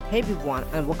Hey everyone,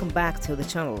 and welcome back to the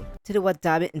channel. Today we're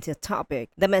diving into a topic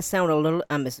that may sound a little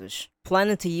ambitious.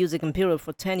 Planning to use a computer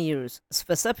for 10 years.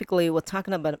 Specifically, we're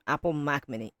talking about an Apple Mac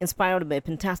Mini, inspired by a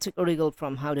fantastic article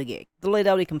from How to Geek. They laid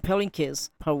out a compelling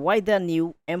case for why the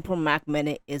new Emperor Mac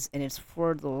Mini is in its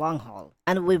for the long haul.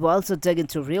 And we've also dug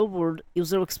into real-world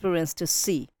user experience to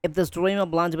see if this dream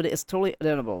of longevity is totally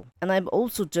attainable. And I've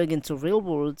also dug into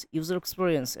real-world user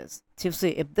experiences to see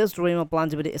if this dream of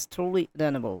longevity is totally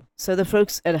attainable. So the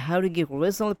folks at How to Geek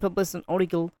recently published an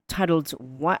article titled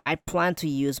Why I Plan to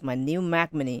Use My New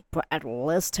Mac Mini for at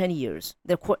least 10 years.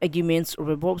 Their core arguments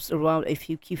revolves around a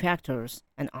few key factors,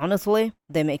 and honestly,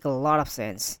 they make a lot of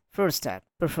sense. First step,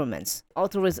 performance. The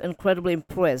author is incredibly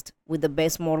impressed with the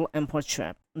base model import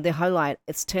chip. They highlight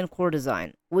its 10-core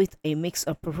design, with a mix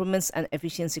of performance and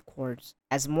efficiency cores,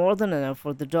 as more than enough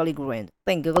for the daily grind.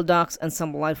 Think Google Docs and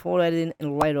some live photo editing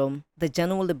in Lightroom. They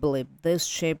genuinely believe this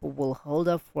chip will hold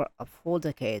up for a full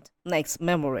decade. Next,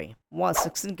 memory. While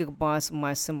 16GB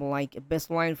might seem like a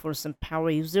baseline for some power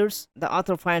users, the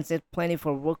author finds it plenty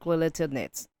for work-related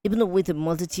needs. Even with a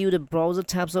multitude of browser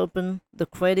tabs open, the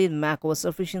credit macOS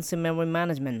efficiency memory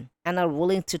management and are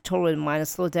willing to tolerate minor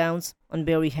slowdowns on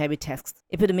very heavy tasks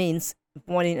if it means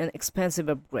avoiding an expensive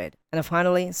upgrade. And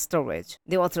finally, storage.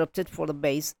 The author opted for the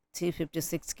base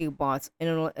 256GB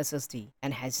internal SSD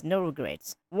and has no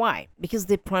regrets. Why? Because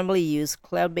they primarily use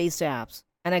cloud-based apps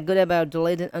and are good about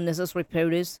deleting unnecessary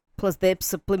photos. Plus, they've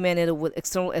supplemented it with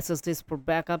external SSDs for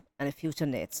backup and future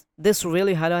needs. This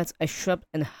really highlights a shift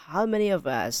in how many of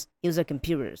us use our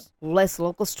computers. Less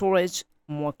local storage,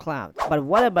 more cloud. But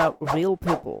what about real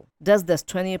people? Does this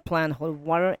 20-year plan hold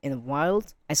water in the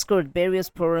wild? I scored various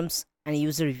forums and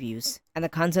user reviews, and the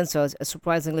consensus is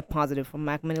surprisingly positive for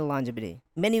Mac Mini longevity.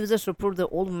 Many users report the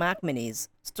old Mac Minis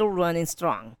still running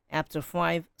strong after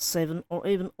 5, 7, or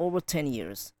even over 10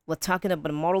 years. We're talking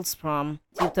about models from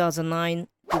 2009,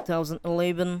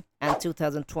 2011, and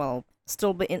 2012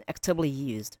 still being actively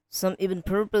used, some even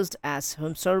purposed as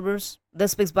home servers.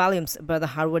 This speaks volumes about the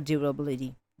hardware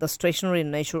durability, the stationary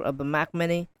nature of the Mac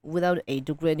Mini without a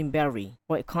degrading battery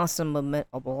or a constant movement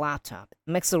of a laptop.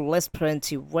 It makes it less prone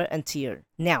to wear and tear.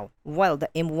 Now, while the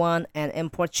M1 and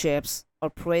M4 chips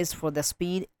are praised for their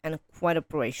speed and quiet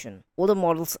operation, older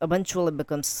models eventually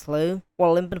become slow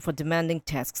or limited for demanding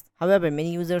tasks. However,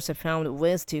 many users have found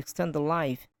ways to extend the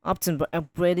life, often by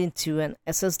upgrading to an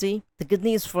SSD. The good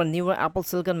news for newer Apple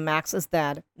Silicon Macs is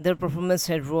that their performance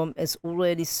headroom is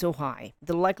already so high,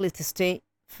 they're likely to stay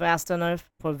fast enough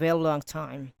for a very long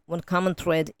time. One common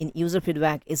thread in user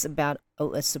feedback is about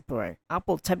OS support.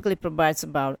 Apple typically provides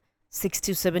about 6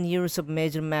 to 7 years of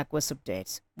major macOS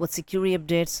updates, with security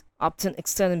updates often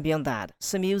extending beyond that.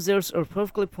 Some users are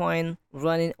perfectly fine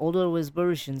running older OS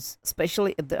versions,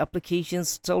 especially if the applications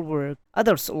still work.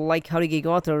 Others, like How to Geek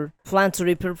author, plan to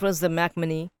repurpose the Mac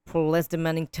Mini for less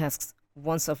demanding tasks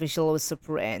once official OS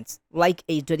support ends, like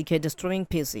a dedicated streaming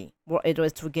PC or a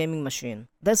retro gaming machine.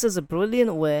 This is a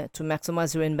brilliant way to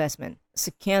maximize your investment. So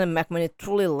can a Mac Mini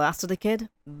truly last a decade?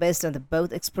 Based on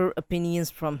both expert opinions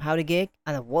from How to Geek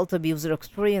and a wealth of user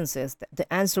experiences,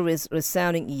 the answer is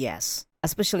resounding yes,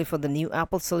 especially for the new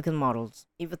Apple Silicon models.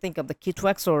 If you think of the key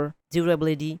tracks or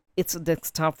durability, its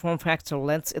desktop form factor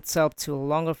lends itself to a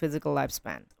longer physical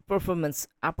lifespan. Performance,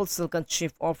 Apple Silicon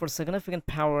chip offers significant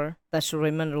power that should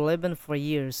remain relevant for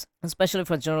years, especially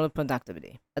for general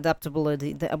productivity.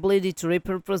 Adaptability, the ability to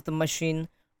repurpose the machine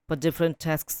for different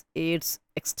tasks,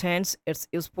 extends its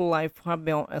useful life far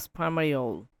beyond its primary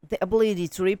role. The ability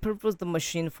to repurpose the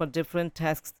machine for different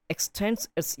tasks extends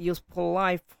its useful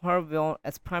life far beyond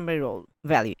its primary role.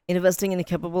 Value, investing in a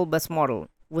capable base model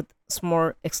with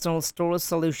smart external storage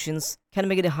solutions can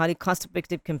make it a highly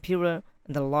cost-effective computer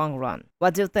in the long run.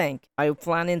 What do you think? Are you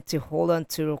planning to hold on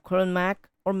to your current Mac,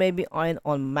 or maybe eyeing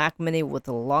on Mac Mini with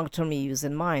a long-term use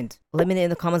in mind? Let me know in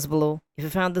the comments below. If you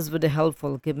found this video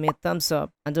helpful, give me a thumbs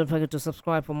up and don't forget to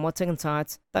subscribe for more tech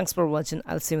insights. Thanks for watching.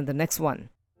 I'll see you in the next one.